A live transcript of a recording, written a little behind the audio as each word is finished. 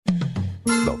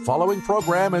The following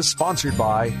program is sponsored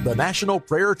by the National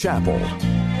Prayer Chapel.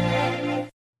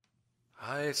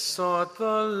 I sought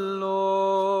the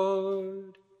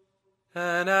Lord,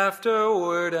 and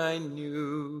afterward I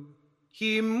knew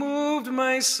He moved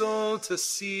my soul to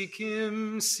seek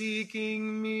Him,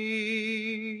 seeking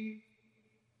me.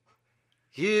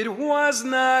 It was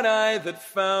not I that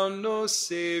found no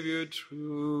Savior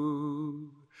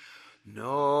true.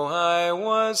 No, I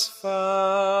was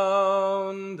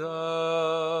found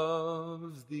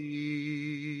of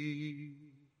Thee.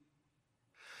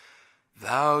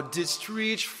 Thou didst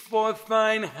reach forth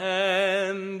thine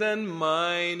hand and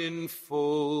mine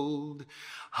enfold.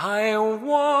 I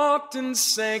walked and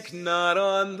sank not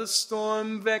on the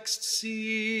storm-vexed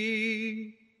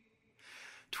sea.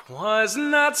 'Twas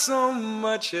not so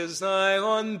much as I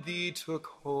on Thee took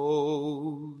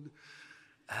hold,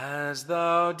 as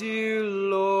Thou, dear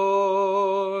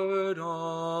Lord,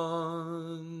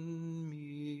 on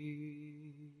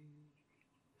me.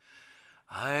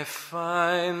 I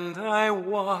find, I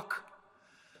walk,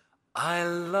 I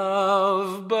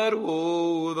love, but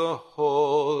oh, the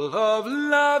whole of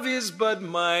love is but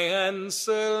my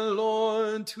answer,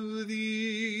 Lord, to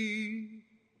Thee.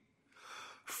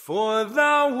 For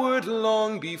Thou wert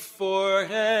long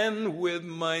beforehand with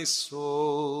my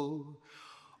soul.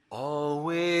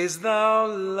 Always Thou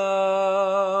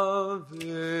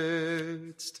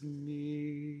lovedst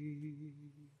me.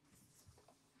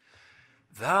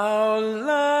 Thou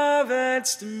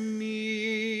lovedst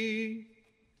me.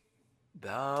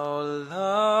 Thou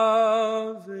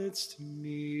lovedst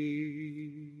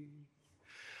me.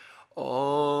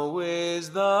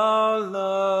 Always Thou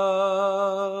lovedst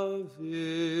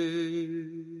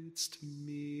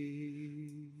me.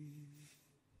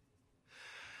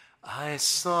 I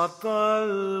sought the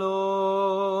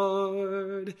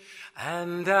Lord,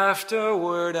 and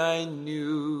afterward I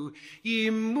knew He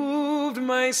moved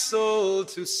my soul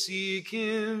to seek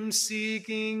Him,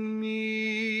 seeking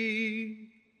me.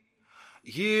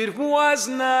 It was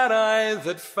not I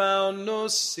that found no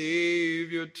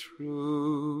Savior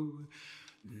true.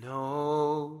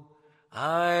 No,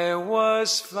 I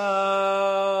was found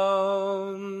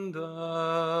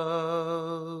of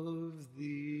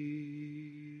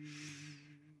Thee.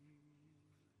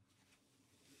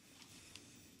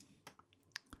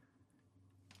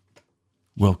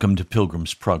 Welcome to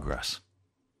Pilgrim's Progress.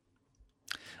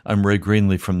 I'm Ray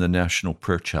Greenlee from the National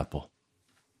Prayer Chapel.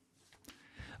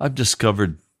 I've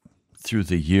discovered through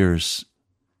the years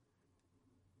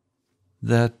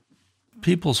that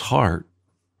people's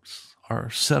hearts are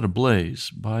set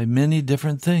ablaze by many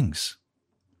different things.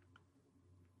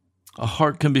 A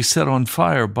heart can be set on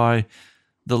fire by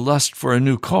the lust for a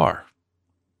new car,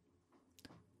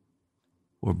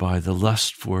 or by the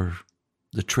lust for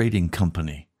the trading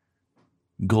company,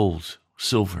 gold,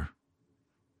 silver.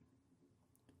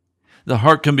 The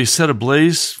heart can be set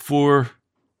ablaze for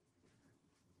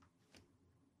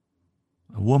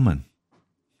a woman,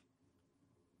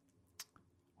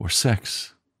 or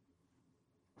sex,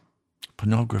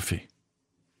 pornography.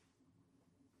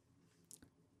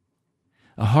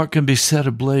 A heart can be set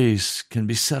ablaze, can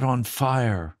be set on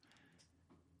fire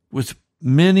with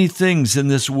many things in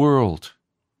this world.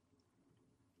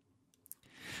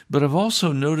 But I've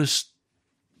also noticed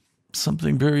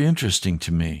something very interesting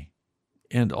to me,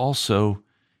 and also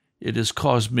it has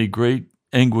caused me great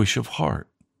anguish of heart.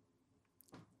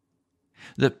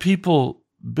 That people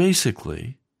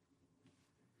basically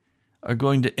are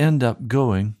going to end up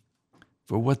going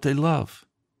for what they love.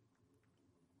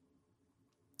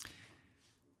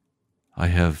 I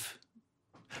have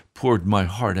poured my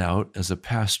heart out as a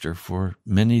pastor for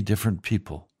many different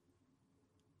people,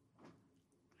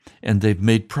 and they've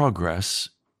made progress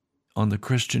on the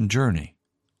Christian journey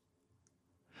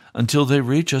until they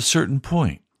reach a certain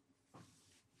point,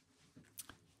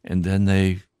 and then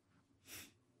they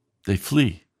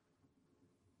flee.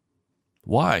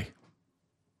 Why?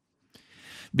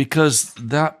 Because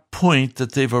that point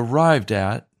that they've arrived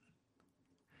at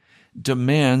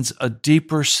demands a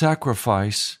deeper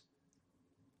sacrifice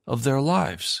of their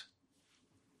lives.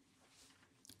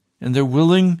 And they're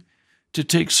willing to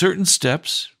take certain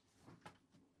steps,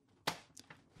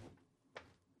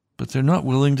 but they're not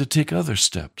willing to take other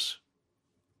steps.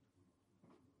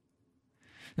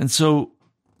 And so,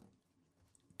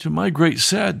 to my great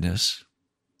sadness,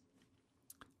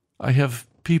 I have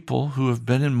people who have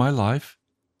been in my life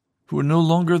who are no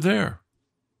longer there.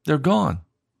 They're gone.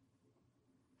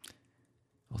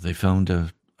 Well, they found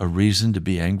a reason to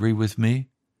be angry with me,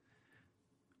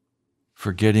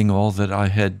 forgetting all that I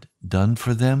had done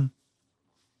for them.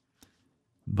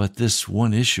 But this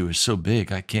one issue is so big,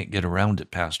 I can't get around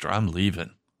it, Pastor. I'm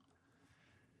leaving.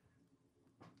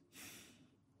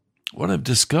 What I've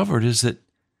discovered is that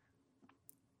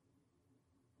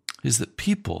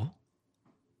people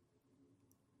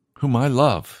whom I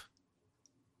love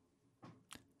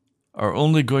are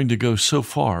only going to go so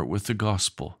far with the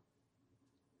gospel.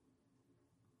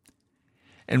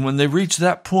 And when they reach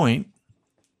that point,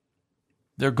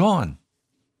 they're gone.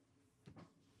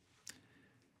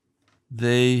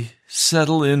 They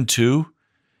settle into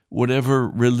whatever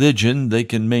religion they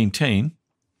can maintain.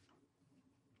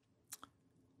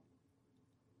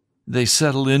 They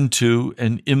settle into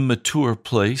an immature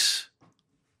place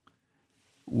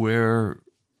where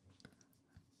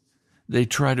they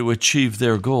try to achieve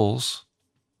their goals,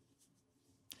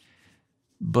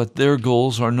 but their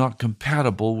goals are not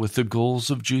compatible with the goals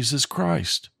of Jesus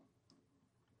Christ.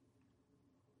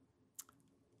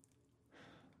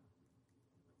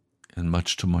 And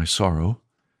much to my sorrow,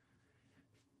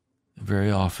 very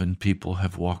often people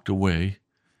have walked away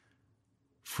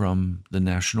from the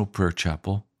National Prayer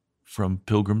Chapel, from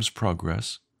Pilgrim's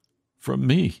Progress, from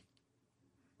me.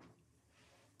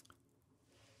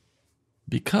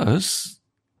 Because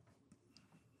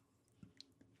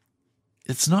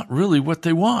it's not really what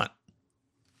they want.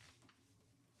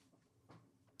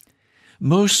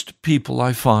 Most people,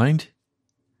 I find,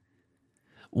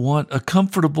 want a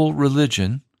comfortable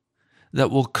religion that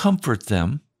will comfort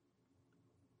them.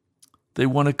 They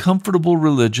want a comfortable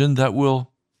religion that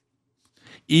will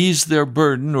ease their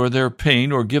burden or their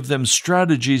pain or give them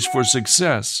strategies for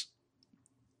success.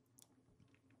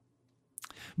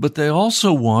 But they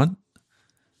also want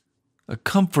a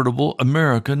comfortable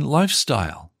American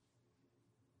lifestyle.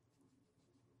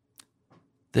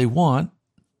 They want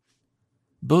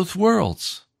both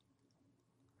worlds.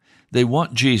 They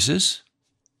want Jesus,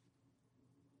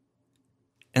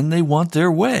 and they want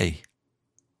their way.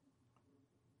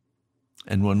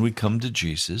 And when we come to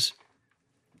Jesus,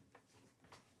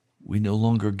 we no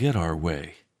longer get our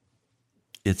way.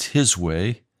 It's His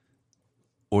way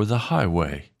or the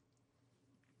highway.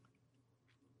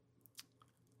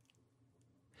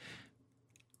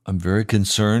 I'm very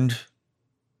concerned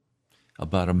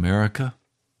about America.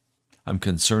 I'm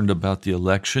concerned about the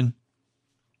election.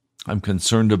 I'm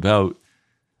concerned about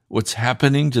what's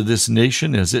happening to this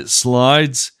nation as it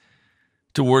slides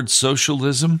towards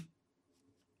socialism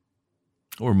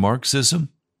or Marxism.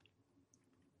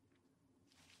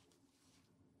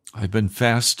 I've been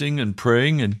fasting and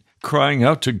praying and crying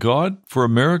out to God for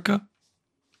America.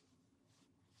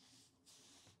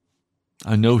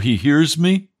 I know He hears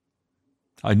me.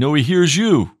 I know He hears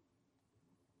you.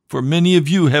 For many of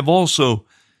you have also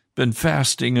been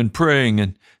fasting and praying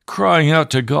and crying out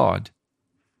to God.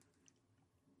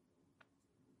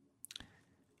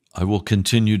 I will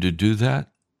continue to do that.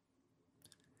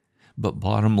 But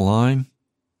bottom line,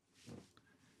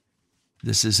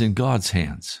 this is in God's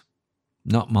hands,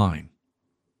 not mine.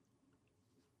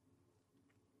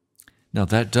 Now,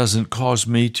 that doesn't cause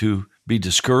me to be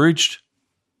discouraged.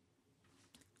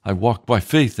 I walk by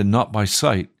faith and not by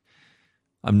sight.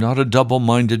 I'm not a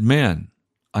double-minded man.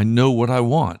 I know what I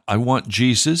want. I want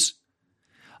Jesus.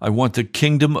 I want the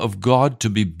kingdom of God to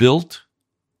be built.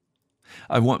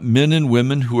 I want men and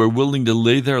women who are willing to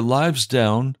lay their lives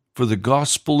down for the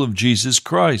gospel of Jesus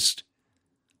Christ.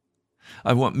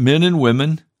 I want men and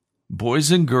women,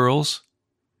 boys and girls,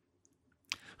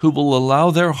 who will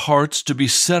allow their hearts to be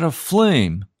set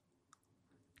aflame,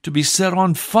 to be set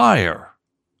on fire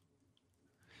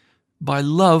by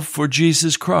love for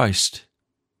Jesus Christ,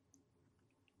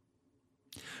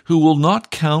 who will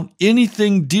not count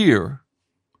anything dear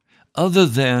other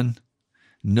than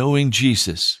knowing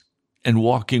Jesus and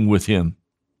walking with Him.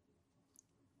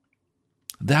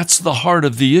 That's the heart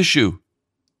of the issue.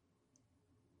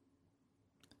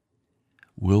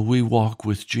 Will we walk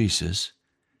with Jesus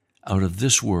out of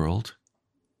this world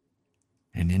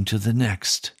and into the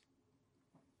next?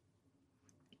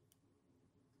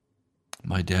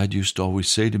 My dad used to always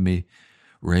say to me,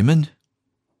 Raymond,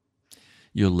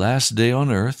 your last day on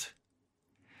earth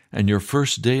and your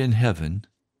first day in heaven,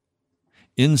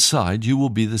 inside you will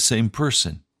be the same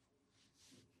person.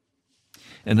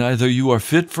 And either you are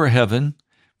fit for heaven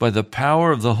by the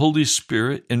power of the Holy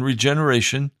Spirit in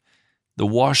regeneration, the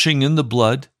washing in the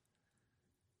blood,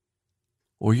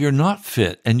 or you're not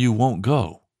fit and you won't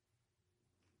go.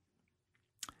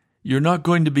 You're not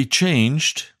going to be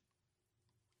changed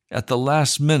at the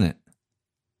last minute.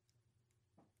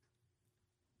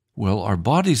 Well, our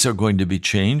bodies are going to be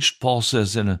changed, Paul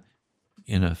says, in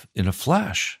a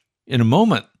flash, in a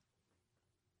moment.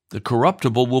 The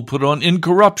corruptible will put on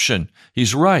incorruption.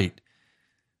 He's right.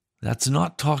 That's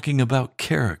not talking about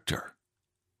character.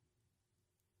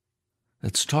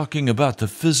 That's talking about the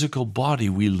physical body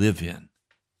we live in.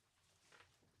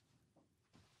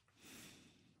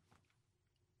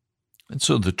 And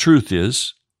so the truth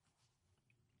is,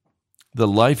 the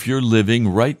life you're living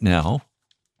right now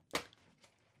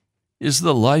is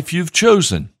the life you've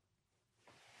chosen.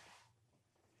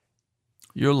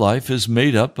 Your life is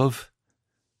made up of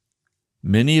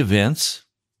many events,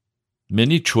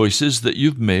 many choices that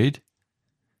you've made,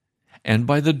 and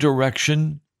by the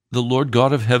direction the Lord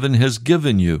God of heaven has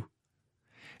given you.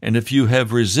 And if you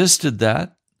have resisted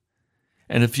that,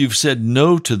 and if you've said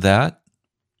no to that,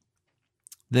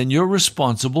 then you're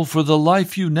responsible for the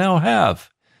life you now have.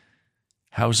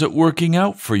 How's it working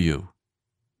out for you?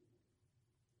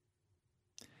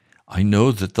 I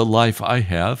know that the life I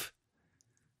have,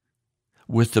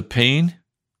 with the pain,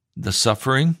 the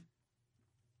suffering,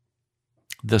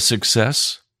 the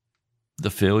success, the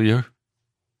failure,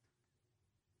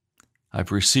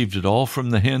 I've received it all from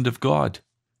the hand of God.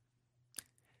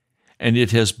 And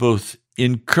it has both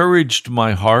encouraged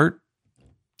my heart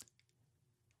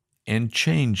and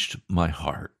changed my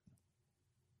heart.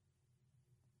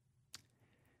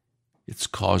 It's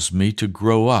caused me to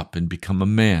grow up and become a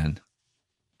man.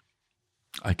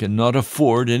 I cannot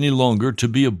afford any longer to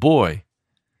be a boy.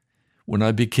 When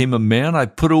I became a man, I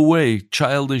put away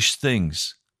childish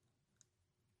things.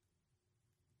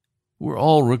 We're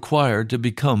all required to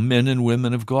become men and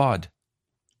women of God.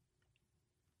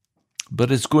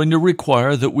 But it's going to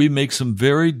require that we make some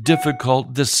very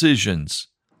difficult decisions.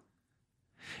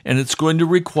 And it's going to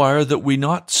require that we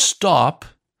not stop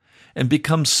and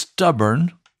become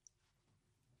stubborn,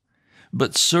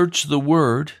 but search the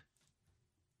Word.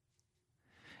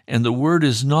 And the Word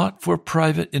is not for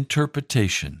private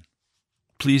interpretation.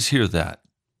 Please hear that.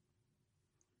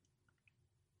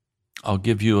 I'll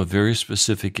give you a very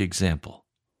specific example.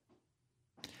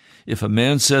 If a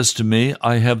man says to me,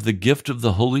 I have the gift of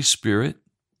the Holy Spirit,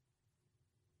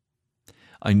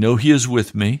 I know He is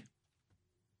with me,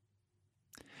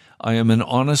 I am an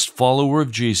honest follower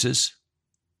of Jesus,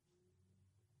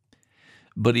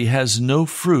 but he has no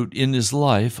fruit in his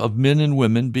life of men and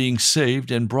women being saved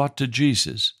and brought to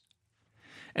Jesus,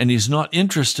 and he's not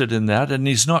interested in that, and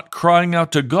he's not crying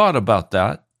out to God about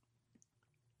that,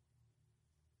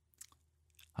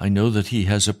 I know that he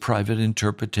has a private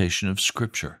interpretation of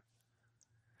Scripture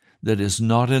that is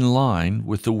not in line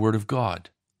with the Word of God.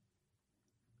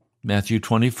 Matthew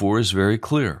 24 is very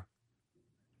clear.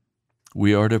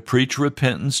 We are to preach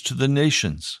repentance to the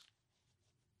nations.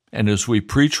 And as we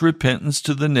preach repentance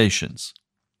to the nations,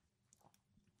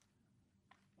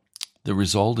 the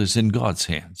result is in God's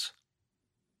hands.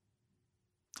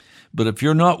 But if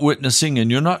you're not witnessing and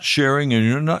you're not sharing and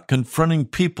you're not confronting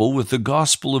people with the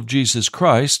gospel of Jesus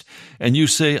Christ, and you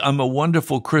say, I'm a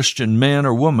wonderful Christian man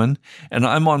or woman, and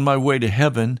I'm on my way to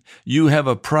heaven, you have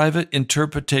a private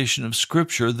interpretation of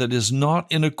Scripture that is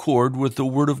not in accord with the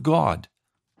Word of God.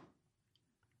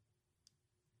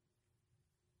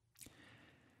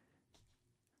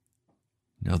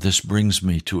 Now, this brings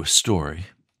me to a story,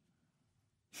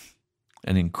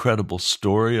 an incredible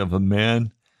story of a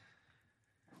man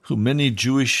who many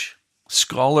Jewish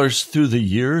scholars through the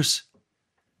years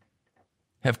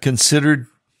have considered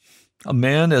a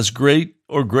man as great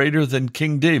or greater than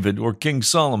King David or King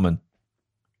Solomon.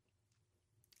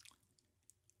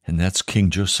 And that's King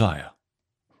Josiah.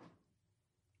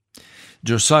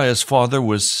 Josiah's father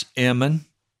was Amon,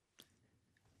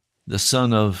 the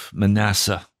son of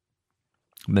Manasseh.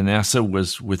 Manasseh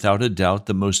was without a doubt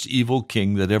the most evil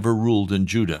king that ever ruled in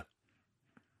Judah.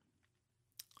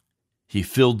 He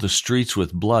filled the streets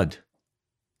with blood.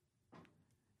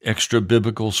 Extra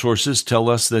biblical sources tell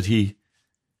us that he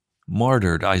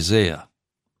martyred Isaiah.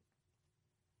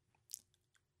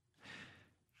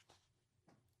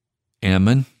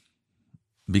 Amon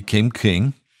became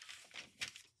king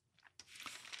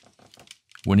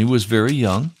when he was very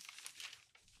young.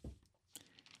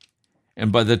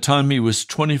 And by the time he was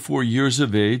 24 years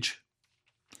of age,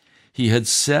 he had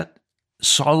set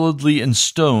solidly in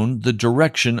stone the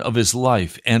direction of his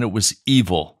life, and it was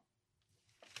evil.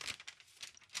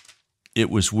 It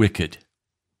was wicked.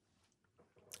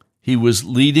 He was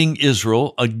leading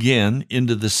Israel again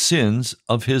into the sins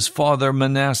of his father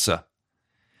Manasseh.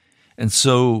 And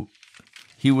so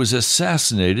he was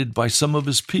assassinated by some of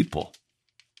his people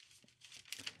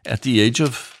at the age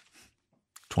of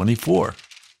 24.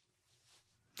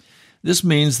 This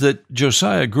means that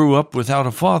Josiah grew up without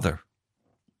a father.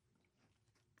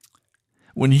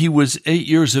 When he was 8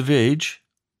 years of age,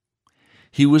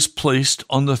 he was placed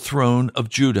on the throne of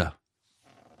Judah.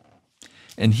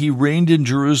 and he reigned in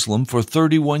Jerusalem for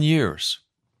 31 years.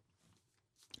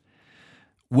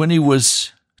 When he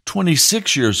was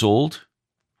 26 years old,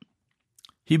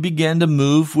 he began to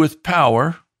move with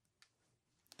power,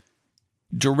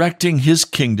 directing his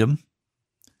kingdom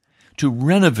to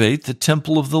renovate the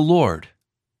temple of the Lord.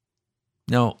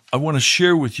 Now, I want to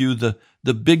share with you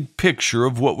the big picture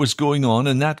of what was going on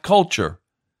in that culture.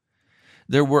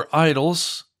 There were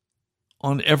idols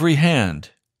on every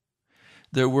hand.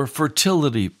 There were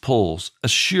fertility poles,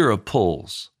 Asherah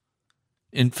poles.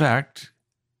 In fact,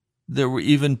 there were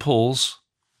even poles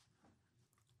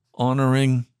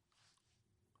honoring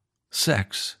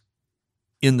sex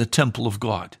in the temple of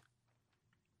God.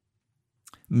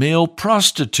 Male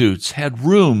prostitutes had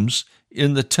rooms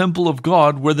in the temple of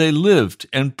God where they lived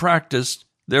and practiced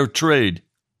their trade.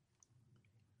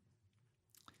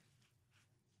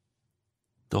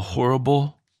 The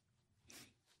horrible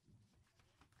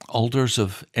altars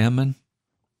of Ammon,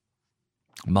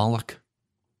 Moloch,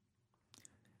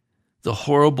 the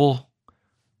horrible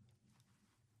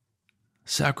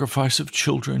sacrifice of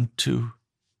children to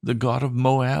the god of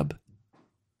Moab,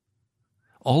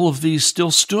 all of these still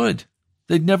stood.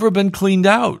 They'd never been cleaned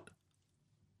out.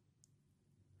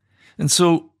 And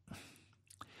so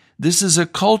this is a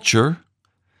culture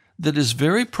that is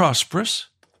very prosperous.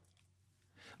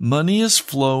 Money is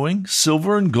flowing.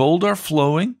 Silver and gold are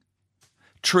flowing.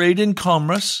 Trade and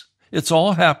commerce, it's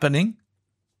all happening.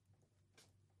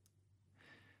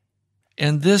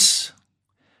 And this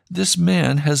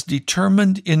man has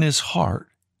determined in his heart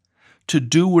to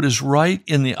do what is right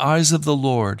in the eyes of the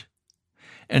Lord.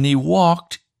 And he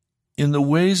walked in the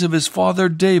ways of his father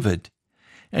David.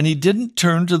 And he didn't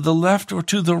turn to the left or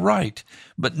to the right.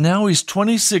 But now he's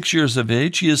 26 years of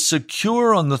age. He is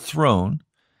secure on the throne.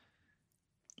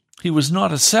 He was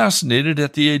not assassinated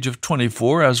at the age of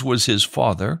 24, as was his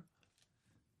father.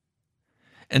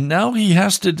 And now he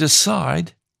has to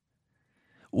decide,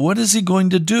 what is he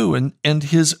going to do? And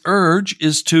his urge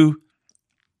is to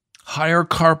hire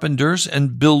carpenters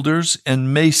and builders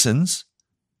and masons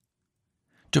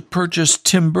to purchase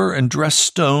timber and dress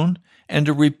stone and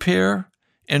to repair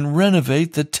and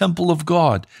renovate the temple of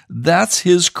God. That's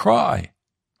his cry.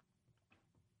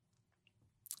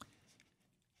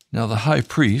 Now the high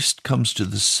priest comes to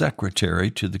the secretary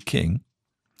to the king,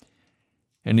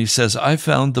 and he says, I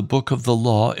found the book of the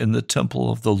law in the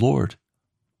temple of the Lord.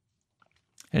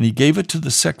 And he gave it to the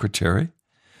secretary.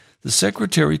 The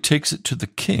secretary takes it to the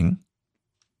king,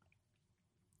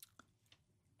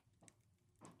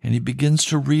 and he begins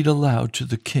to read aloud to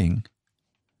the king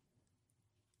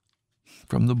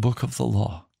from the book of the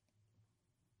law.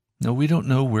 Now, we don't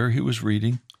know where he was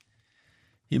reading.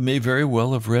 He may very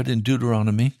well have read in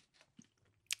Deuteronomy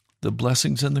the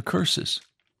blessings and the curses.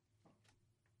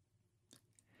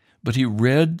 But he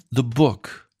read the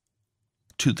book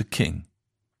to the king.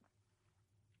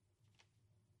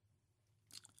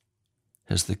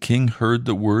 As the king heard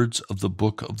the words of the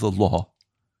book of the law,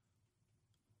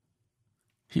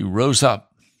 he rose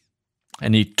up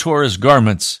and he tore his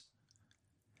garments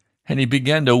and he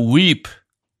began to weep.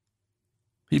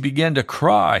 He began to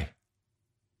cry.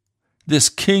 This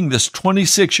king, this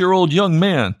 26-year-old young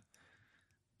man,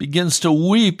 begins to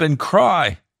weep and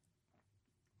cry.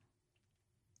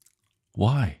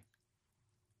 Why?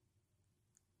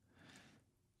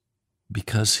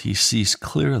 Because he sees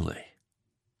clearly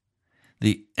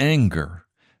the anger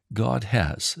God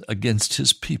has against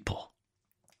his people.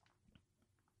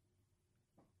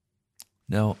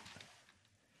 Now,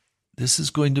 this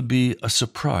is going to be a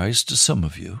surprise to some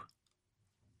of you.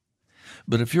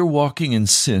 But if you're walking in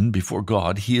sin before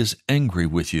God, he is angry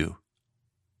with you.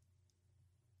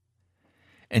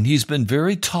 And he's been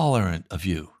very tolerant of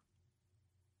you.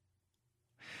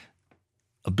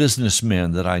 A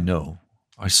businessman that I know,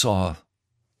 I saw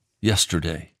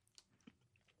yesterday,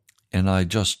 and I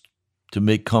just, to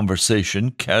make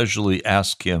conversation, casually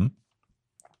asked him,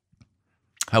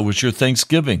 how was your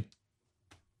Thanksgiving?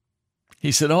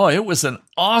 He said, oh, it was an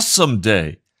awesome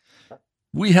day.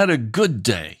 We had a good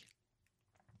day.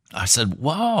 I said,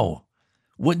 wow,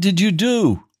 what did you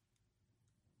do?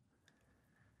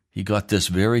 He got this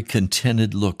very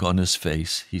contented look on his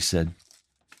face. He said,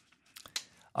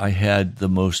 I had the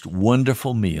most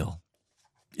wonderful meal.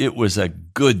 It was a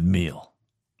good meal,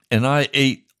 and I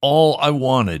ate all I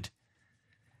wanted.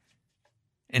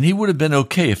 And he would have been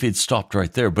okay if he'd stopped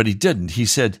right there, but he didn't. He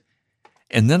said,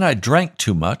 and then I drank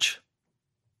too much.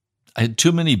 I had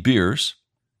too many beers,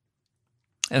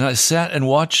 and I sat and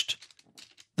watched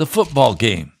the football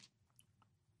game.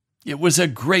 It was a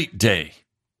great day.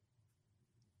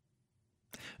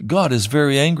 God is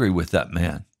very angry with that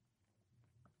man.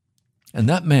 And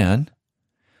that man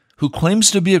who claims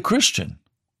to be a Christian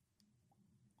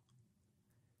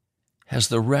has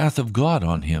the wrath of God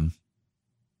on him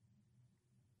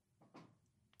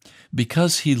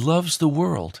because he loves the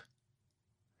world.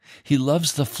 He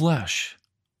loves the flesh.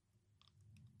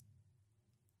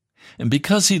 And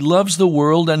because he loves the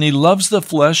world and he loves the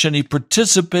flesh and he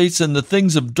participates in the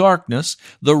things of darkness,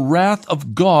 the wrath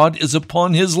of God is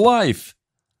upon his life.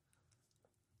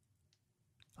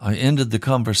 I ended the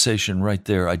conversation right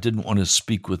there. I didn't want to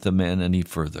speak with the man any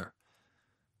further.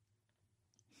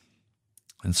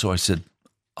 And so I said,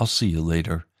 I'll see you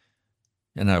later.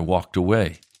 And I walked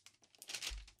away.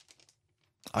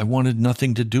 I wanted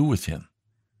nothing to do with him.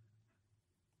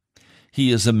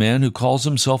 He is a man who calls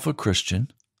himself a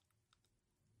Christian,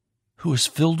 who is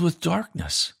filled with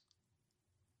darkness.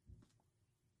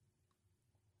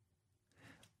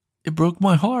 It broke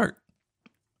my heart.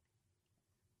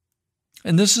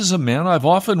 And this is a man I've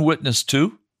often witnessed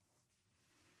to.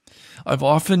 I've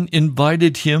often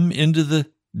invited him into the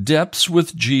depths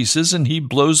with Jesus, and he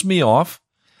blows me off.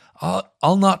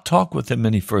 I'll not talk with him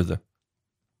any further.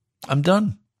 I'm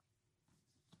done.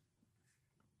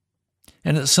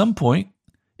 And at some point,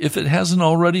 if it hasn't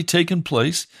already taken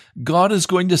place, God is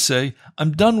going to say,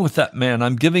 I'm done with that man.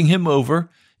 I'm giving him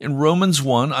over. In Romans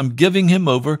 1, I'm giving him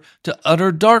over to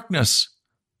utter darkness.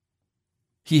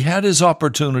 He had his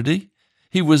opportunity.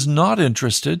 He was not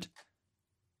interested.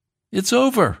 It's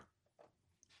over.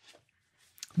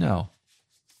 Now,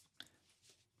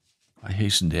 I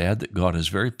hasten to add that God is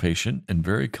very patient and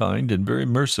very kind and very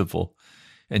merciful,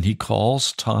 and he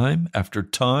calls time after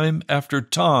time after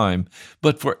time.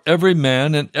 But for every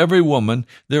man and every woman,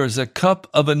 there is a cup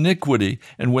of iniquity,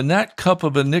 and when that cup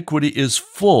of iniquity is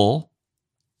full,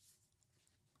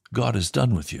 God is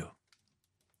done with you.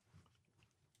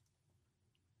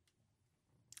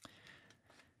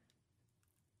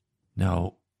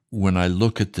 Now, when I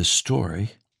look at this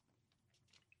story,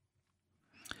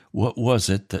 what was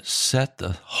it that set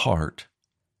the heart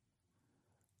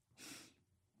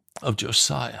of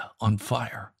Josiah on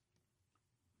fire?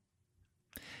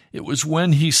 It was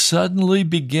when he suddenly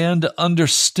began to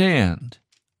understand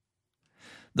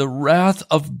the wrath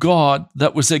of God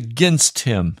that was against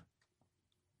him.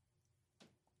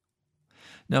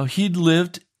 Now, he'd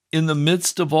lived in the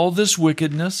midst of all this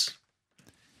wickedness,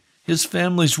 his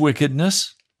family's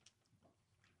wickedness.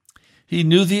 He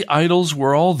knew the idols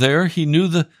were all there. He knew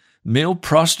the male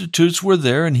prostitutes were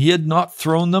there, and he had not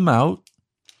thrown them out.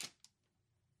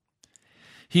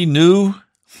 He knew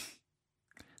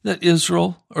that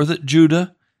Israel, or that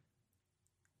Judah,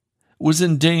 was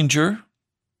in danger.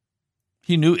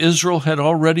 He knew Israel had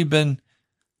already been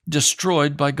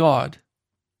destroyed by God.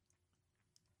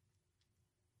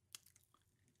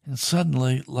 And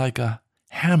suddenly, like a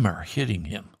hammer hitting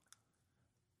him,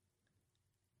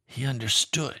 he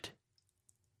understood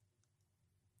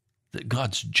that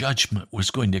God's judgment was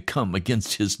going to come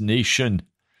against his nation.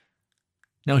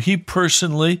 Now, he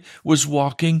personally was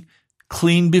walking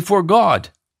clean before God,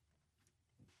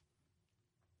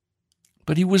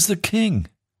 but he was the king,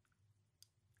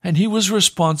 and he was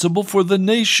responsible for the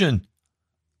nation.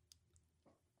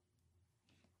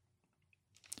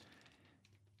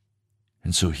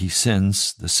 And so he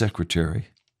sends the secretary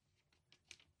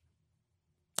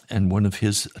and one of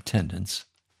his attendants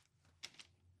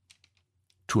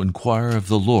to inquire of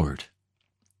the Lord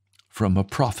from a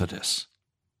prophetess.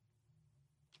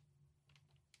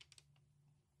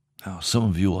 Now, some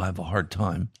of you will have a hard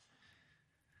time,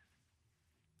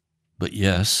 but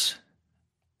yes,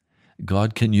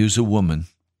 God can use a woman.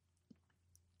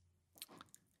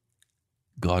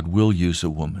 God will use a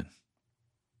woman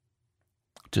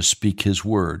to speak his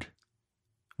word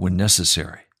when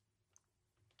necessary.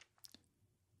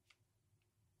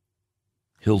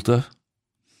 Hilda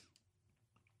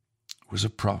was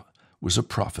a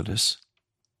prophetess.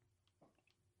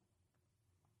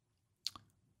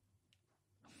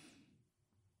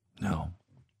 No,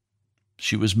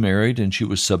 she was married and she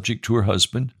was subject to her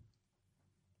husband.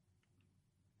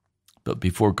 But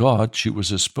before God, she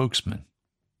was a spokesman.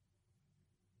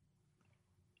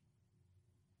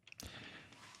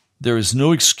 There is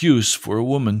no excuse for a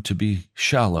woman to be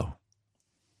shallow.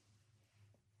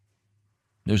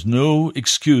 There's no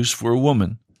excuse for a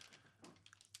woman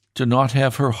to not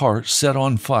have her heart set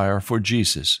on fire for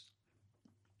Jesus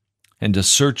and to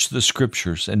search the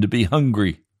Scriptures and to be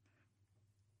hungry,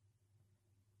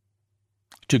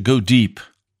 to go deep.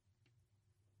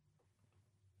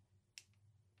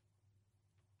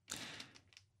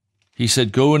 He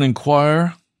said, "Go and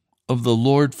inquire of the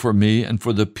Lord for me and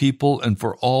for the people and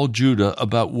for all Judah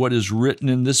about what is written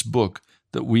in this book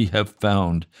that we have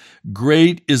found.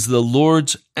 Great is the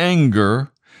Lord's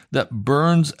anger that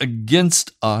burns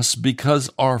against us because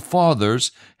our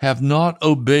fathers have not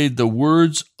obeyed the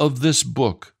words of this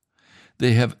book.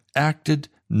 They have acted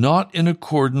not in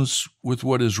accordance with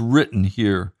what is written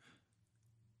here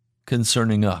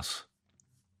concerning us.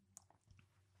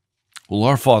 Well,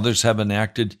 our fathers haven't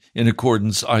acted in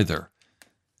accordance either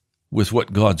with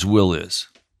what God's will is.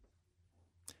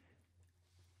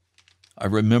 I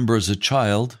remember as a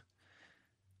child,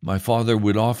 my father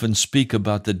would often speak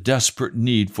about the desperate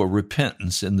need for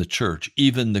repentance in the church,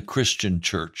 even the Christian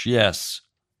church, yes.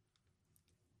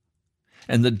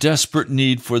 And the desperate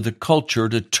need for the culture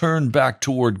to turn back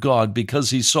toward God because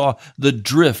he saw the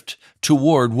drift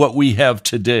toward what we have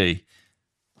today.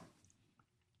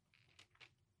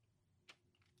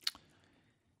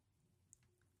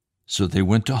 So they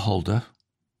went to Huldah.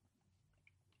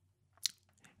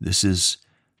 This is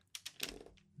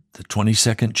the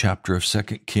 22nd chapter of 2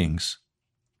 Kings.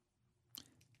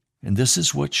 And this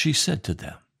is what she said to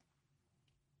them.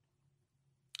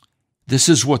 This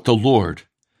is what the Lord,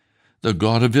 the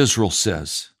God of Israel,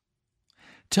 says.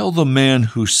 Tell the man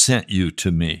who sent you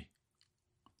to me.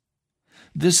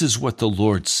 This is what the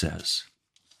Lord says.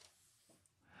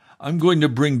 I'm going to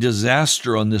bring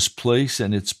disaster on this place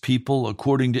and its people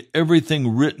according to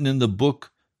everything written in the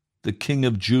book the king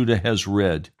of Judah has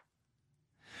read,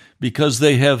 because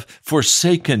they have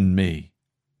forsaken me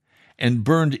and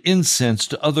burned incense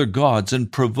to other gods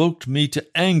and provoked me to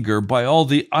anger by all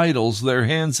the idols their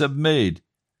hands have made.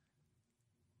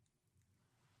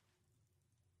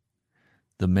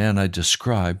 The man I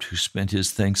described, who spent his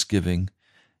Thanksgiving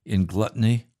in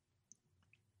gluttony,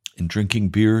 in drinking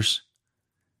beers,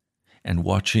 and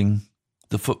watching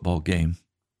the football game,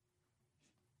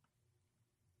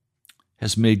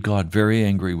 has made God very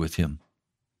angry with him.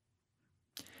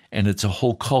 And it's a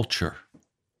whole culture.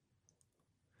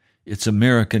 It's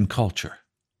American culture.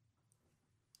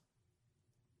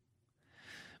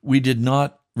 We did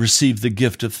not receive the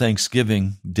gift of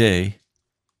Thanksgiving Day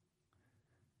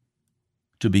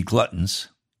to be gluttons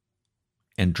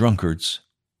and drunkards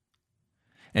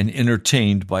and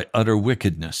entertained by utter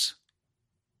wickedness.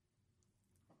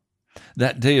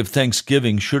 That day of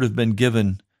Thanksgiving should have been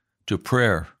given to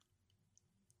prayer,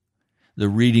 the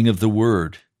reading of the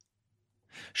Word,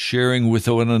 sharing with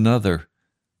one another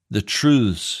the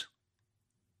truths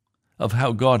of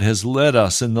how God has led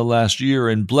us in the last year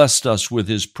and blessed us with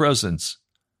His presence.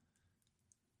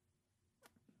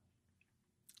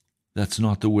 That's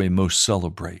not the way most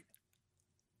celebrate.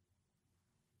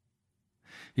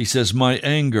 He says, my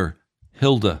anger,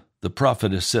 Hilda, the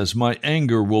prophetess says, my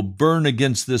anger will burn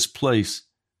against this place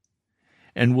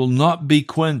and will not be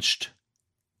quenched.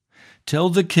 Tell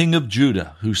the king of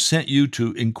Judah, who sent you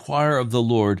to inquire of the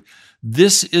Lord,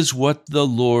 this is what the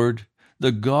Lord,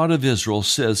 the God of Israel,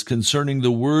 says concerning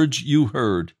the words you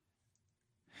heard.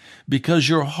 Because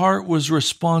your heart was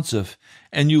responsive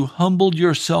and you humbled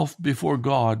yourself before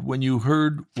God when you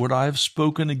heard what I have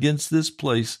spoken against this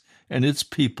place and its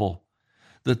people,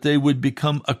 that they would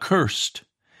become accursed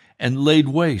and laid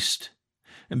waste,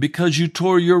 and because you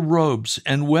tore your robes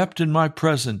and wept in my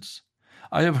presence,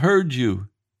 I have heard you,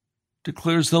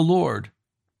 declares the Lord.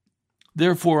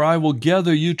 Therefore I will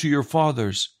gather you to your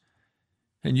fathers,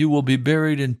 and you will be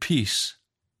buried in peace.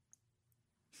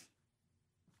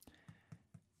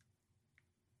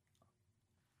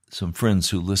 Some friends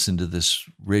who listened to this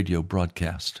radio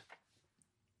broadcast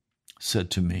said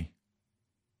to me,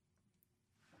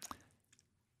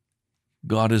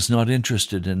 God is not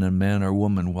interested in a man or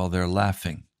woman while they're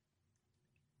laughing.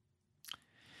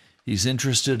 He's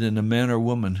interested in a man or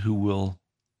woman who will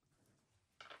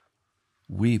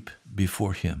weep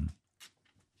before Him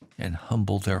and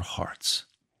humble their hearts.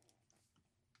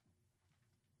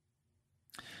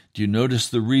 Do you notice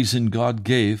the reason God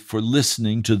gave for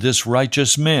listening to this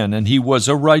righteous man? And he was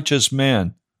a righteous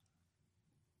man.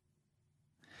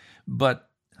 But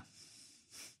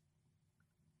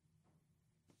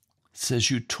it says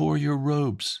you tore your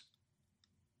robes,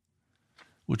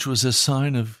 which was a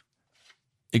sign of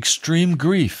extreme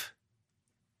grief.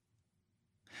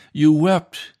 You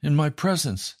wept in my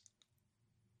presence.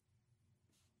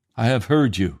 I have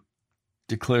heard you,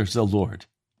 declares the Lord.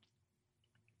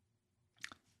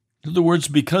 In other words,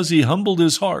 because he humbled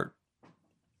his heart.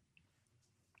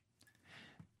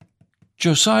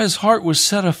 Josiah's heart was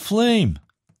set aflame.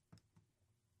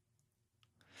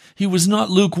 He was not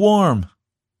lukewarm.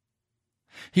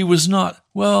 He was not,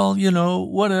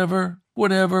 whatever.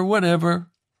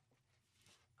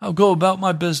 I'll go about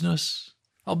my business.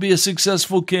 I'll be a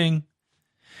successful king.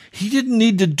 He didn't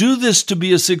need to do this to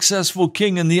be a successful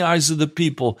king in the eyes of the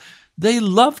people. They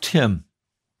loved him.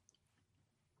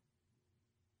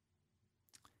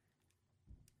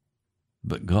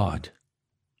 But God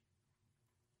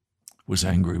was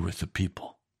angry with the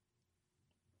people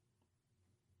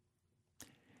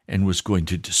and was going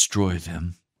to destroy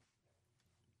them.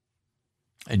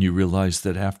 And you realize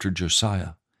that after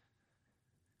Josiah,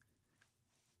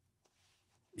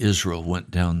 Israel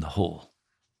went down the hole,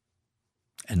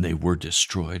 and they were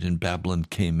destroyed, and Babylon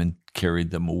came and carried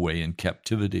them away in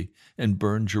captivity and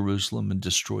burned Jerusalem and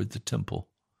destroyed the temple.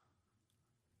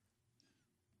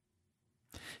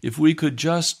 If we could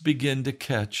just begin to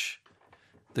catch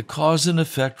the cause and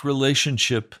effect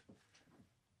relationship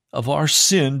of our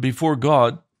sin before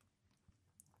God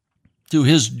to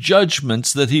his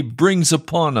judgments that he brings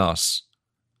upon us.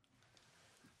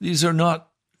 These are not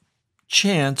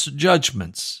chance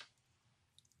judgments.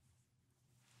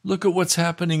 Look at what's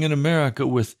happening in America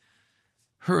with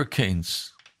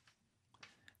hurricanes,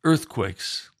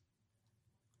 earthquakes.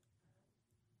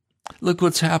 Look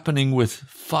what's happening with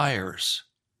fires.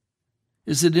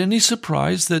 Is it any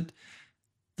surprise that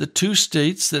the two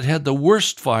states that had the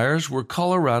worst fires were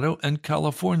Colorado and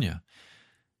California?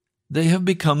 They have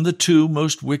become the two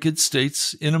most wicked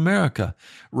states in America,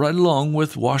 right along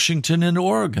with Washington and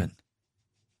Oregon.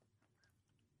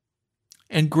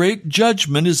 And great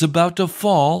judgment is about to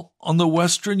fall on the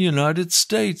western United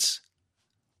States.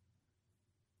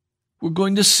 We're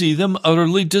going to see them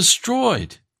utterly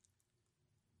destroyed.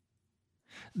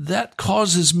 That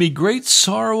causes me great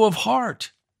sorrow of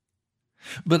heart.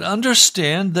 But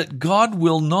understand that God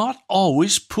will not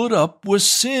always put up with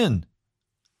sin.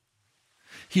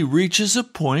 He reaches a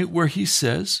point where he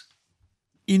says,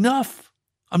 enough,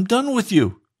 I'm done with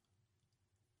you.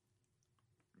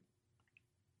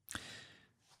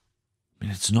 And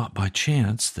it's not by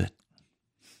chance that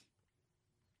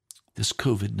this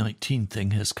COVID-19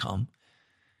 thing has come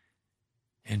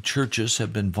and churches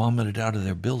have been vomited out of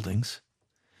their buildings,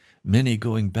 many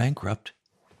going bankrupt.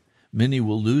 Many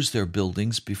will lose their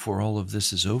buildings before all of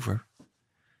this is over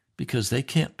because they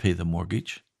can't pay the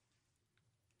mortgage.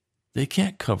 They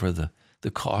can't cover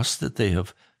the cost that they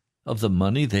have of the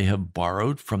money they have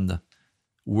borrowed from the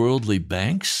worldly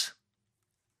banks.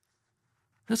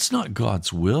 That's not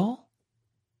God's will.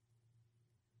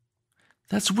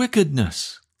 That's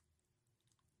wickedness.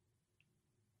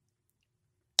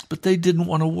 But they didn't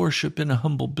want to worship in a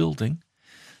humble building.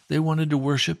 They wanted to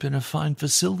worship in a fine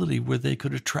facility where they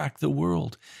could attract the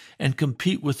world and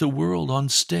compete with the world on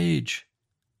stage.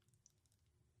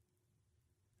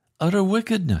 Utter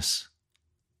wickedness.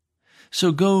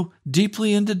 So go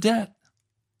deeply into debt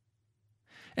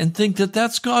and think that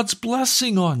that's God's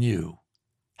blessing on you.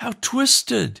 How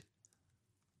twisted.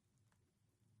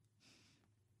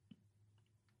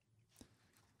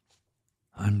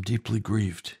 I'm deeply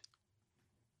grieved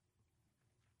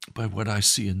by what I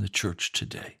see in the church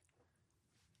today.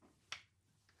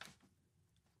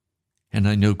 And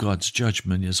I know God's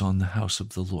judgment is on the house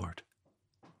of the Lord.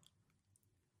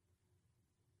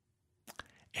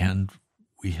 And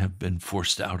we have been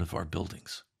forced out of our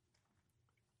buildings.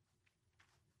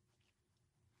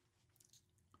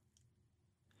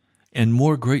 And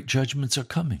more great judgments are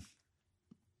coming.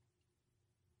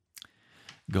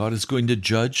 God is going to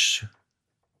judge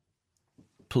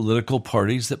political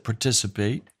parties that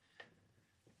participate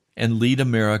and lead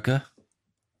America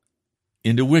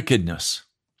into wickedness.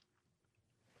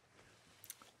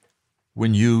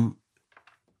 When you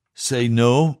say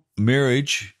no,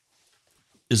 marriage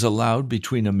is allowed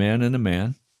between a man and a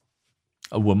man,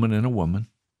 a woman and a woman.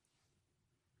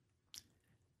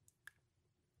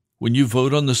 When you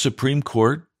vote on the Supreme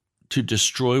Court to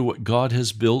destroy what God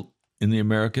has built in the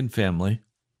American family,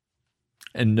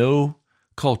 and no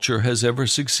culture has ever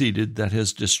succeeded that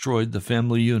has destroyed the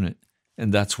family unit,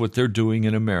 and that's what they're doing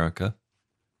in America.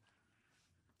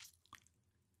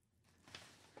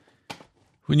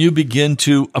 When you begin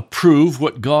to approve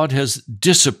what God has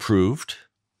disapproved,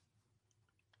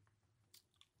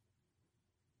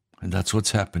 and that's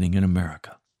what's happening in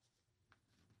America.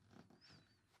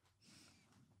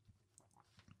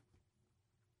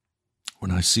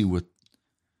 When I see what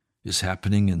is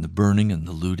happening in the burning and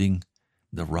the looting,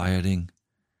 the rioting,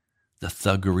 the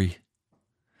thuggery,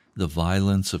 the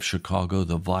violence of Chicago,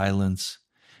 the violence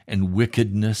and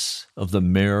wickedness of the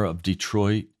mayor of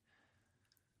Detroit,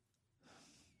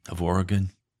 of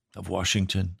Oregon, of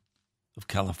Washington, of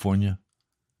California,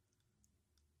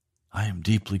 I am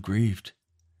deeply grieved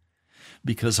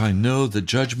because I know the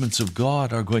judgments of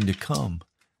God are going to come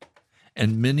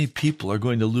and many people are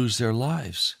going to lose their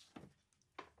lives.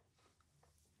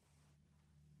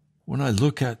 When I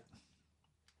look at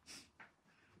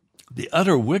the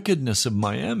utter wickedness of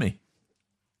Miami,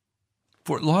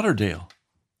 Fort Lauderdale,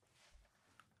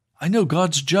 I know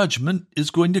God's judgment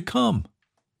is going to come.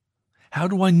 How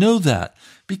do I know that?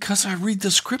 Because I read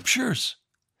the scriptures.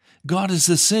 God is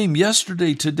the same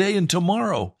yesterday, today, and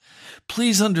tomorrow.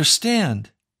 Please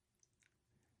understand.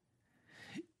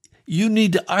 You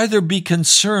need to either be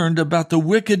concerned about the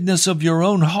wickedness of your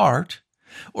own heart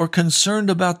or concerned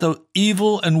about the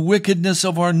evil and wickedness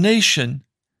of our nation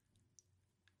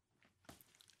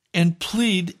and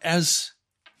plead as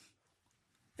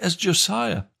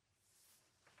Josiah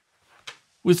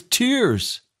with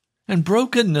tears and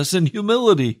brokenness and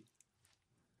humility.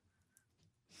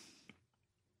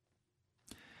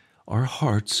 Our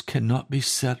hearts cannot be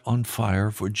set on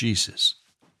fire for Jesus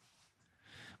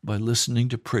by listening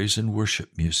to praise and worship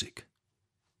music.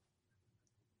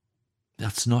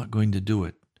 That's not going to do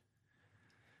it.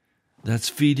 That's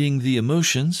feeding the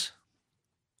emotions.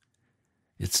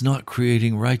 It's not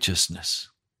creating righteousness.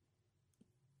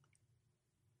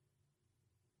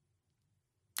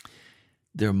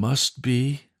 There must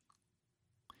be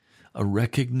a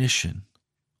recognition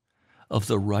of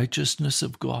the righteousness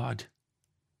of God,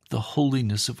 the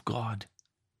holiness of God.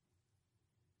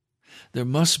 There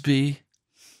must be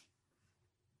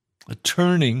a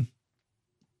turning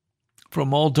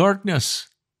from all darkness.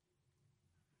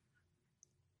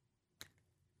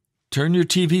 Turn your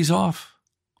TVs off.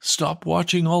 Stop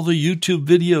watching all the YouTube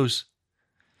videos.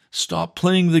 Stop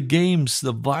playing the games,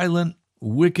 the violent,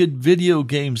 wicked video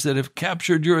games that have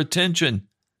captured your attention.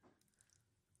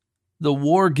 The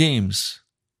war games.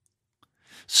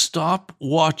 Stop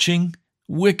watching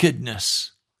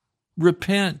wickedness.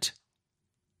 Repent.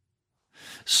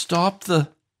 Stop the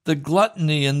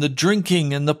gluttony and the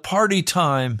drinking and the party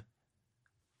time.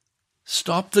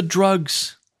 Stop the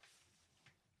drugs.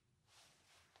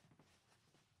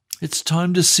 It's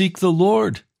time to seek the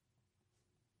Lord.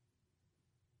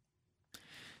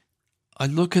 I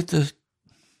look at the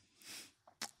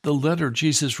letter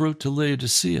Jesus wrote to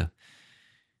Laodicea.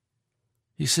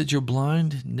 He said, you're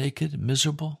blind, naked,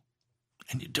 miserable,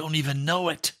 and you don't even know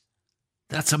it.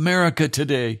 That's America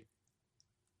today.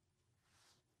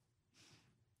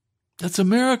 That's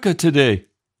America today.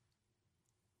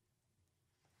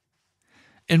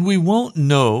 And we won't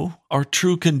know our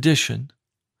true condition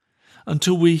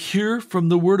until we hear from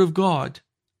the Word of God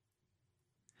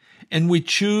and we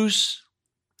choose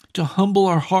to humble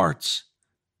our hearts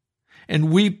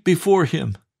and weep before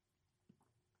Him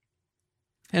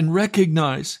and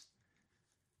recognize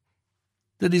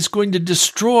that He's going to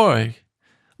destroy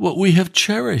what we have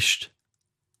cherished.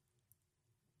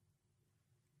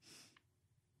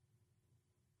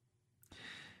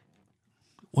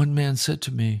 One man said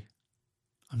to me,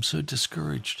 I'm so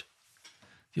discouraged.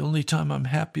 The only time I'm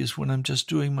happy is when I'm just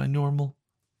doing my normal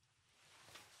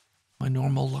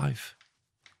life.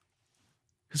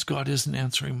 Because God isn't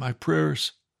answering my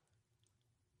prayers.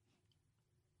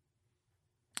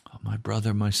 Oh, my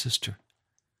brother, my sister.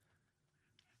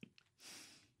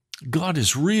 God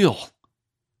is real.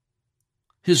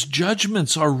 His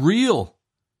judgments are real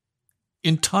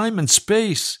in time and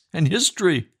space and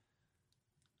history.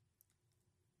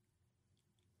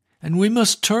 And we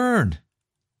must turn.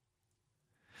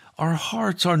 Our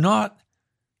hearts are not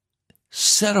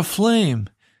set aflame,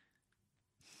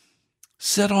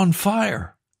 set on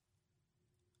fire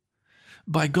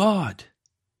by God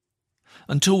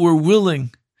until we're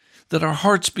willing that our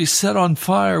hearts be set on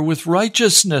fire with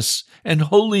righteousness and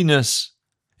holiness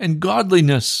and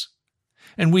godliness,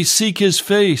 and we seek His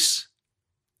face,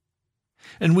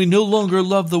 and we no longer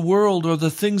love the world or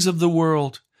the things of the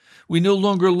world. We no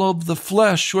longer love the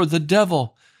flesh or the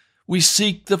devil. We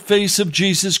seek the face of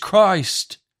Jesus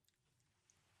Christ.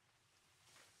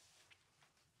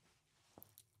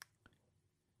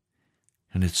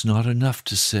 And it's not enough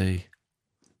to say,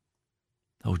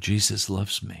 oh, Jesus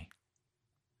loves me.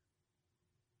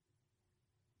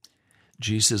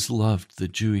 Jesus loved the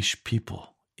Jewish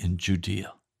people in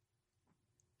Judea,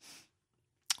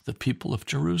 the people of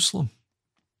Jerusalem.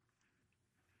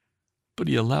 But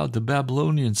He allowed the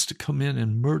Babylonians to come in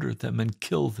and murder them and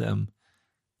kill them.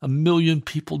 1 million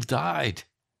people died.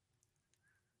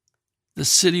 The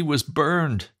city was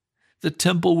burned. The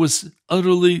temple was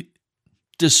utterly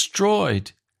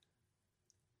destroyed.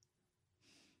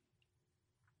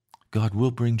 God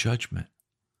will bring judgment.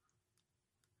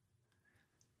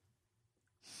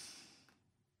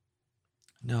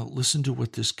 Now listen to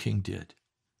what this king did.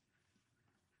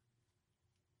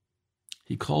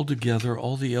 He called together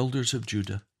all the elders of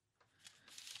Judah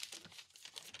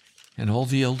and all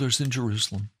the elders in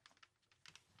Jerusalem.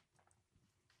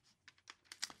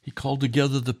 He called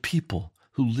together the people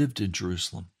who lived in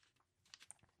Jerusalem,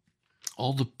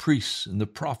 all the priests and the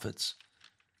prophets,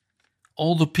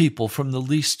 all the people from the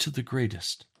least to the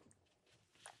greatest.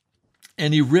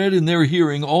 And he read in their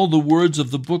hearing all the words of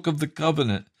the book of the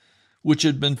covenant, which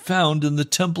had been found in the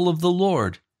temple of the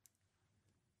Lord.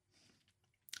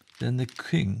 Then the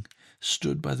king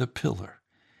stood by the pillar,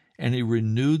 and he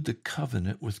renewed the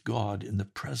covenant with God in the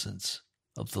presence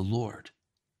of the Lord,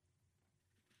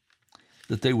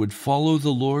 that they would follow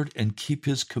the Lord and keep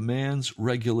his commands,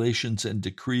 regulations, and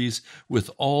decrees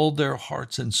with all their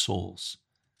hearts and souls.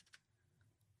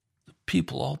 The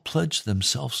people all pledged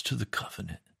themselves to the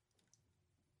covenant.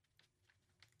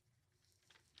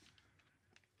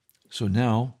 So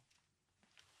now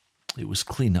it was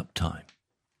cleanup time.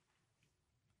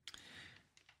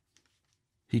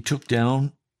 He took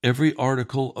down every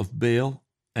article of Baal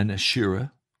and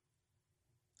Asherah,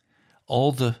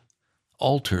 all the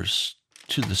altars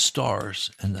to the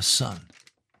stars and the sun,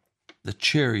 the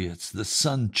chariots, the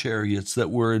sun chariots that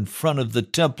were in front of the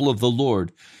temple of the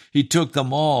Lord. He took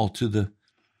them all to the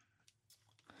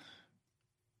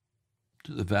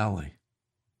valley,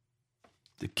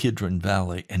 the Kidron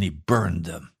Valley, and he burned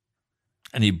them,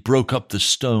 and he broke up the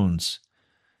stones.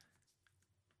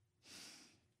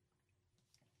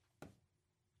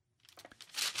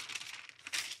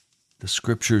 The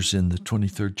scriptures in the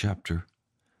 23rd chapter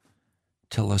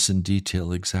tell us in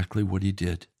detail exactly what he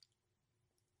did.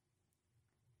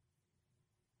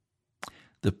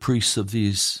 The priests of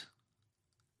these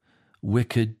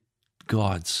wicked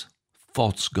gods,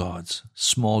 false gods,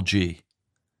 small g,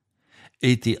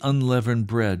 ate the unleavened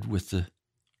bread with the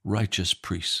righteous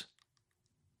priests.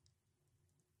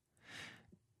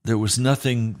 There was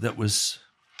nothing that was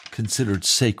considered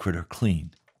sacred or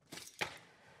clean.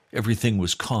 Everything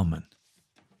was common,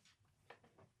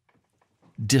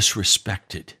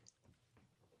 disrespected.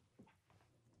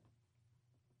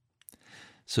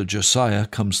 So Josiah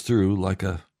comes through like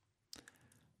a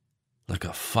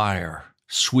fire,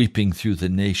 sweeping through the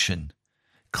nation,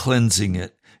 cleansing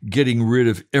it, getting rid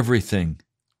of everything.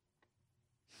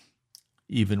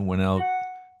 Even went out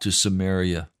to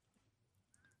Samaria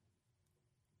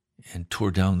and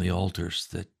tore down the altars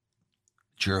that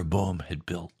Jeroboam had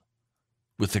built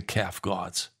with the calf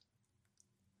gods,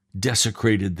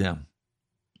 desecrated them.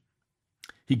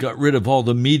 He got rid of all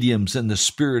the mediums and the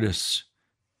spiritists.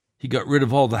 He got rid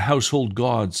of all the household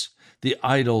gods, the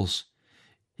idols.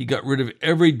 He got rid of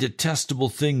every detestable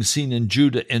thing seen in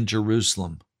Judah and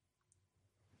Jerusalem.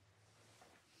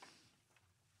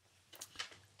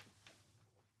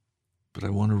 But I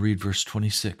want to read verse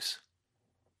 26.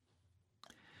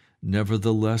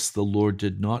 Nevertheless, the Lord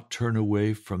did not turn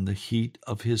away from the heat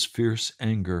of his fierce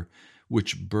anger,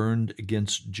 which burned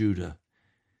against Judah,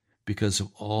 because of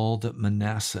all that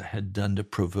Manasseh had done to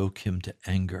provoke him to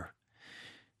anger.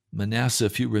 Manasseh,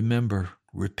 if you remember,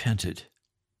 repented,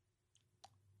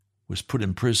 was put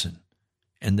in prison,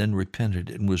 and then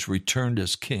repented and was returned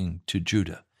as king to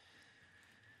Judah.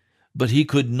 But he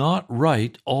could not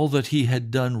right all that he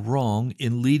had done wrong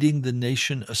in leading the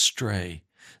nation astray.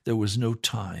 There was no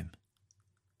time.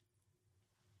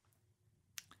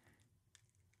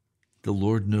 The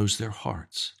Lord knows their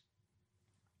hearts,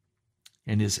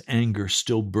 and his anger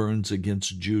still burns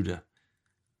against Judah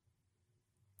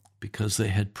because they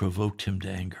had provoked him to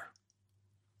anger.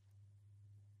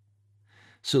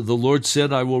 So the Lord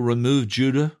said, I will remove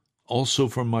Judah also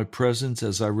from my presence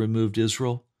as I removed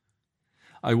Israel.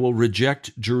 I will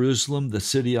reject Jerusalem, the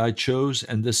city I chose,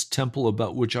 and this temple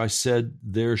about which I said,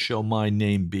 there shall my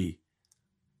name be.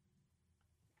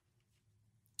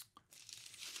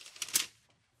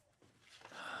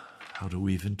 How do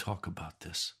we even talk about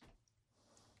this?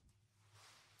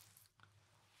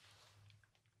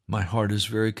 My heart is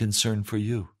very concerned for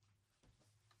you.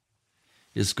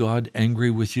 Is God angry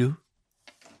with you?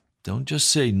 Don't just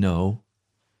say no.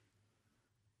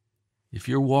 If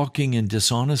you're walking in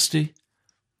dishonesty,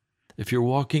 if you're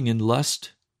walking in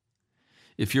lust,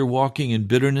 if you're walking in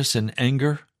bitterness and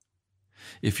anger,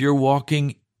 if you're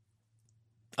walking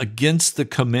against the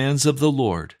commands of the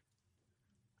Lord,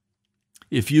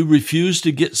 if you refuse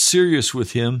to get serious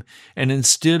with him and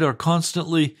instead are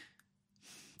constantly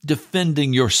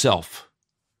defending yourself.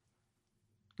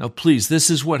 Now, please, this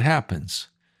is what happens.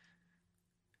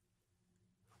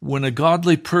 When a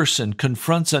godly person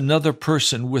confronts another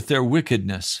person with their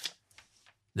wickedness,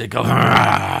 they go,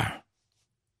 "Argh!"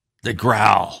 They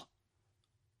growl,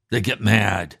 they get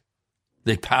mad,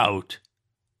 they pout,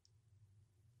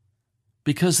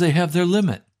 because they have their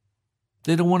limit.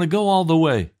 They don't want to go all the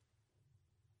way.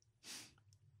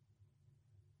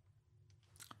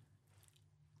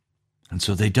 And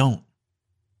so they don't.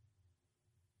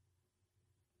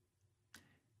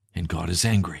 And God is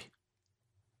angry.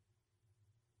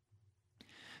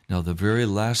 Now, the very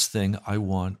last thing I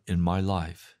want in my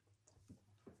life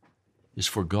is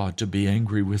for God to be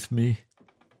angry with me.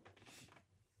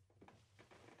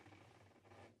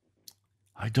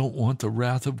 I don't want the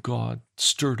wrath of God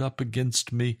stirred up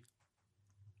against me.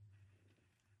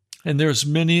 And there's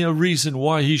many a reason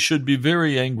why he should be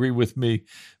very angry with me,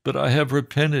 but I have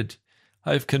repented.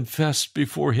 I have confessed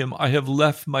before him. I have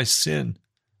left my sin.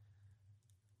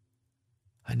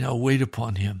 I now wait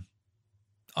upon him.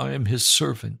 I am his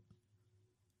servant.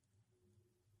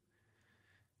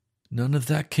 None of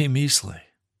that came easily.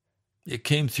 It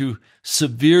came through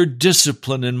severe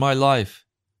discipline in my life.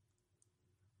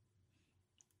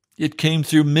 It came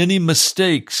through many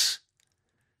mistakes.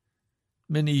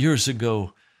 Many years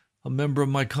ago, a member of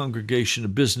my congregation, a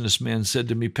businessman, said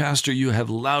to me, "Pastor, you have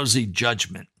lousy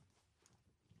judgment."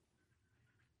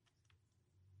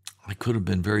 I could have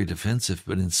been very defensive,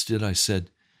 but instead I said,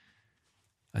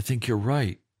 "I think you're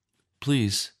right.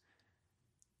 Please,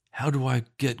 how do I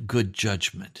get good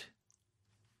judgment?"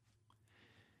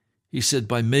 He said,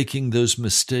 "By making those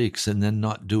mistakes and then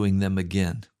not doing them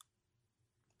again,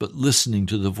 but listening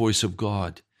to the voice of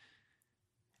God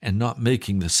and not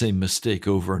making the same mistake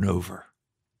over and over.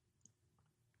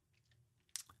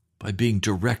 By being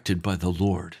directed by the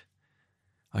Lord."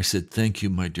 I said, "Thank you,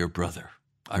 my dear brother.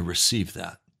 I receive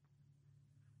that."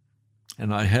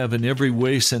 And I have in every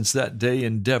way since that day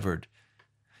endeavored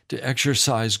to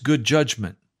exercise good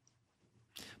judgment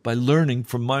by learning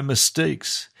from my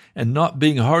mistakes and not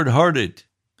being hard-hearted,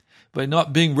 by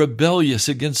not being rebellious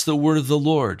against the word of the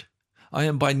Lord. I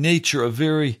am by nature a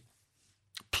very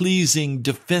pleasing,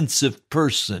 defensive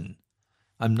person.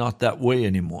 I'm not that way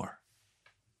anymore.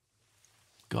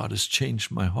 God has changed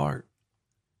my heart.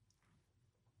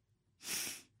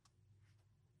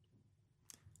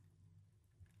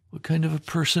 What kind of a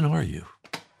person are you?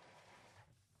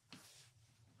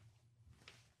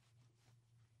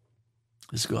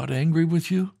 Is God angry with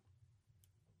you?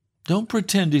 Don't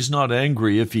pretend he's not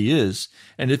angry if he is.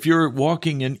 And if you're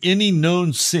walking in any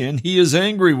known sin, he is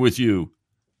angry with you.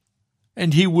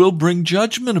 And he will bring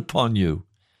judgment upon you.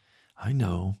 I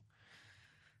know.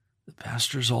 The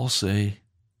pastors all say,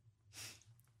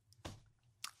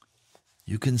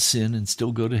 you can sin and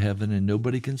still go to heaven, and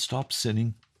nobody can stop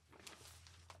sinning.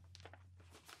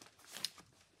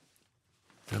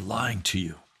 They're lying to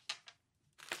you.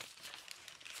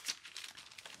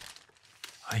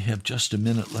 I have just a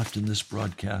minute left in this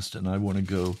broadcast, and I want to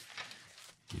go.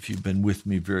 If you've been with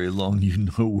me very long, you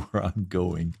know where I'm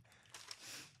going.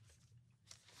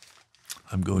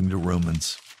 I'm going to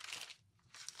Romans.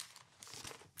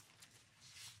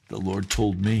 The Lord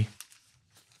told me,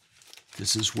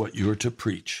 this is what you're to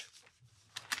preach.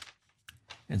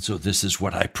 And so this is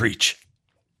what I preach.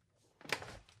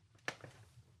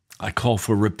 I call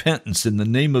for repentance in the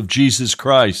name of Jesus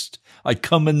Christ. I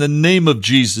come in the name of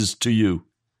Jesus to you.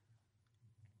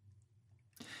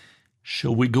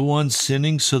 Shall we go on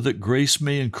sinning so that grace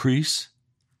may increase?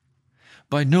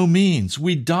 By no means.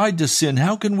 We died to sin.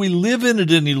 How can we live in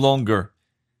it any longer?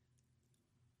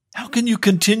 How can you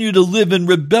continue to live in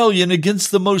rebellion against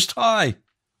the Most High?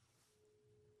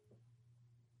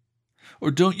 Or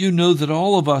don't you know that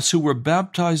all of us who were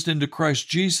baptized into Christ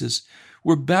Jesus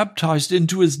were baptized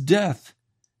into his death?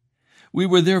 We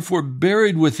were therefore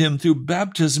buried with him through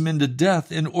baptism into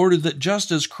death, in order that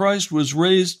just as Christ was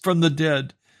raised from the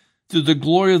dead through the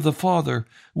glory of the Father,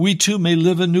 we too may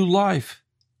live a new life.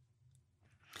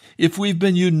 If we've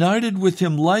been united with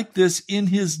him like this in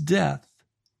his death,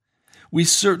 we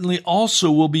certainly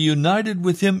also will be united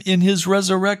with him in his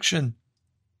resurrection.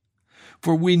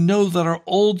 For we know that our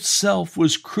old self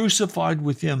was crucified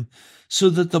with him, so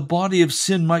that the body of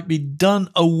sin might be done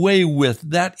away with,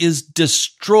 that is,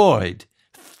 destroyed,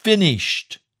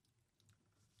 finished.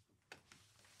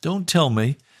 Don't tell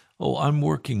me, oh, I'm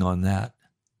working on that.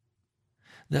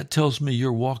 That tells me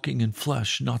you're walking in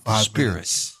flesh, not the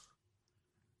Spirit.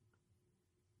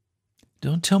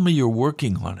 Don't tell me you're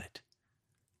working on it.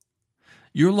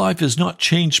 Your life is not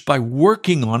changed by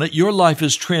working on it. Your life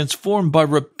is transformed by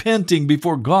repenting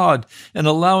before God and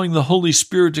allowing the Holy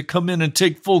Spirit to come in and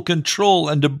take full control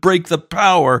and to break the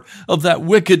power of that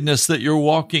wickedness that you're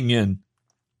walking in.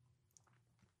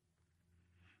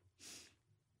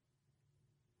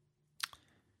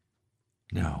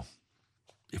 Now,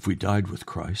 if we died with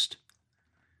Christ,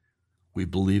 we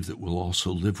believe that we'll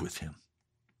also live with him.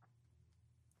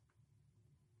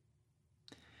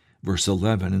 Verse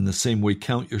 11, in the same way,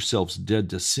 count yourselves dead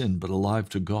to sin, but alive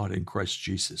to God in Christ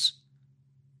Jesus.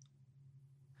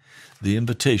 The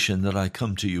invitation that I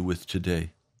come to you with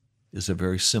today is a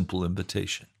very simple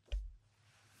invitation.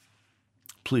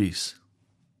 Please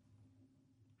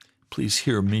Please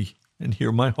hear me and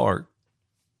hear my heart.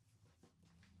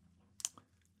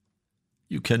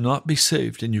 You cannot be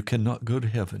saved and you cannot go to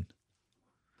heaven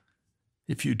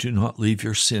if you do not leave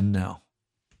your sin now.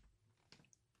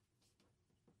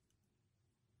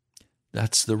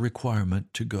 That's the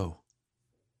requirement to go.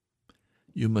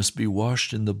 You must be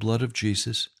washed in the blood of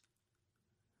Jesus.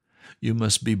 You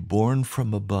must be born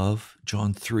from above,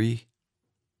 John 3.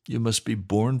 You must be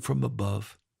born from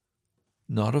above,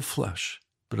 not of flesh,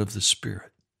 but of the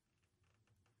Spirit.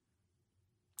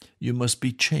 You must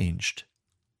be changed.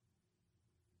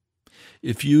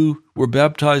 If you were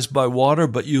baptized by water,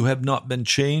 but you have not been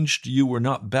changed, you were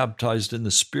not baptized in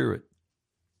the Spirit.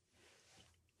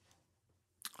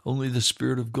 Only the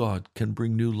Spirit of God can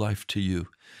bring new life to you.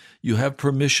 You have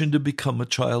permission to become a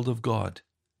child of God,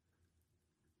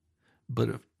 but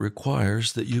it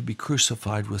requires that you be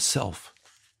crucified with self.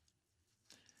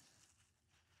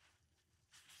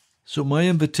 So my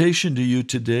invitation to you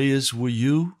today is, will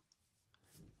you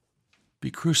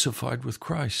be crucified with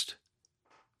Christ?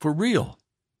 For real,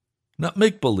 not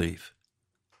make-believe.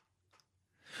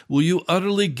 Will you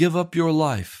utterly give up your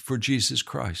life for Jesus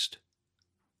Christ?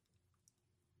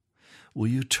 Will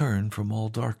you turn from all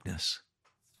darkness?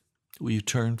 Will you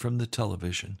turn from the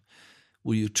television?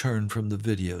 Will you turn from the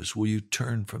videos? Will you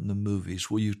turn from the movies?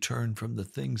 Will you turn from the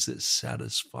things that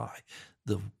satisfy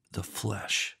the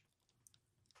flesh?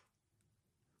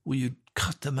 Will you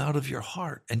cut them out of your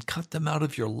heart and cut them out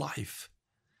of your life?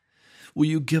 Will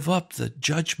you give up the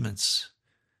judgments,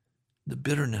 the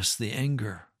bitterness, the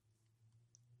anger?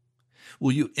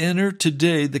 Will you enter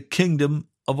today the kingdom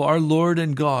of our Lord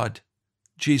and God,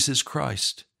 Jesus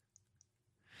Christ?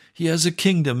 He has a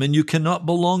kingdom, and you cannot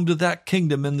belong to that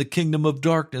kingdom and the kingdom of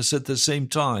darkness at the same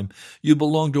time. You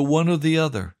belong to one or the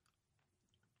other.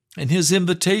 And his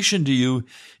invitation to you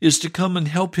is to come and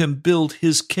help him build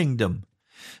his kingdom.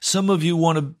 Some of you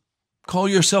want to call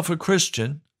yourself a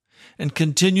Christian and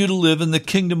continue to live in the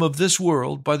kingdom of this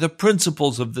world by the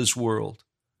principles of this world,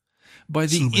 by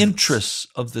the interests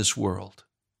of this world.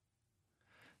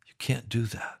 You can't do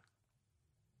that.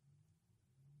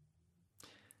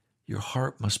 Your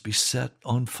heart must be set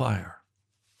on fire.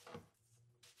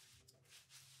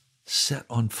 Set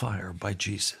on fire by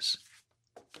Jesus.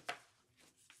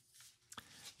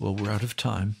 Well, we're out of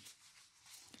time.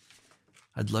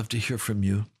 I'd love to hear from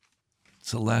you.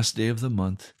 It's the last day of the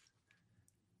month.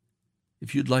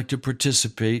 If you'd like to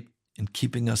participate in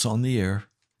keeping us on the air,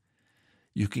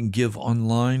 you can give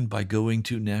online by going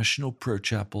to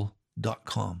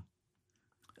nationalprayerchapel.com.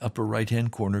 Upper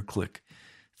right-hand corner, click.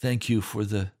 Thank you for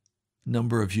the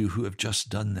number of you who have just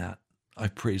done that. I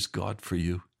praise God for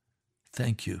you.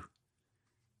 Thank you.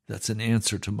 That's an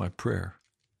answer to my prayer.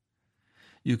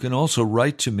 You can also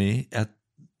write to me at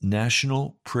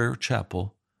National Prayer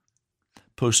Chapel,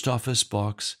 Post Office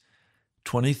Box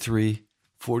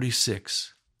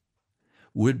 2346,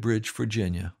 Woodbridge,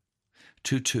 Virginia,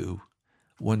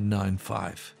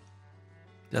 22195.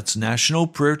 That's National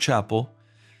Prayer Chapel,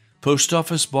 Post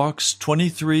Office Box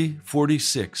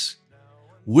 2346,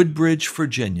 Woodbridge,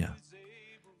 Virginia,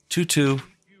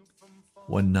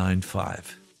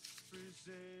 22195.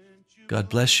 God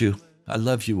bless you. I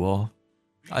love you all.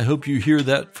 I hope you hear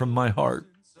that from my heart.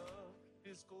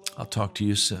 I'll talk to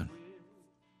you soon.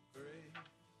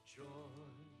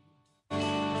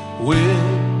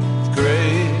 With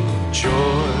great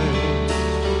joy,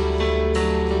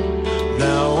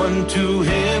 now unto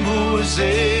him who is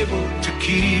able to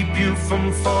keep you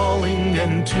from falling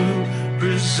and to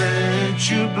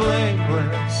present you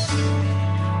blameless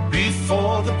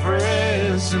before the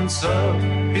presence of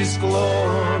his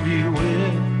glory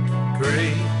with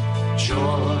great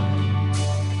joy,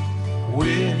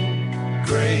 with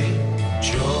great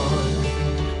joy,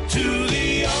 to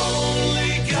the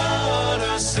only God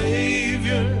our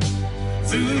Savior,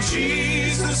 through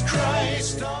Jesus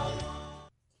Christ our Lord.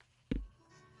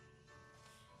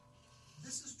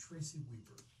 This is Tracy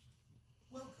Weaver.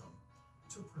 Welcome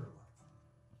to Prayer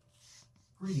Life.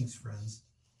 Greetings, friends.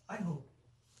 I hope